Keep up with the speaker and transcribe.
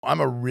I'm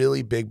a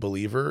really big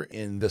believer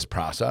in this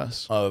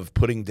process of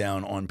putting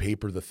down on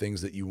paper the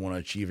things that you want to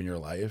achieve in your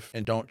life,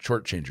 and don't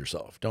shortchange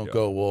yourself. Don't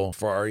go, well,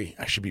 Ferrari,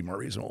 I should be more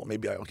reasonable.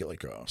 Maybe I'll get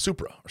like a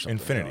Supra or something.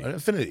 Infinity. An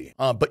Infinity.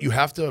 But you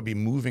have to be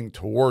moving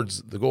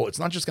towards the goal. It's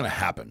not just going to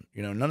happen.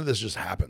 None of this just happens.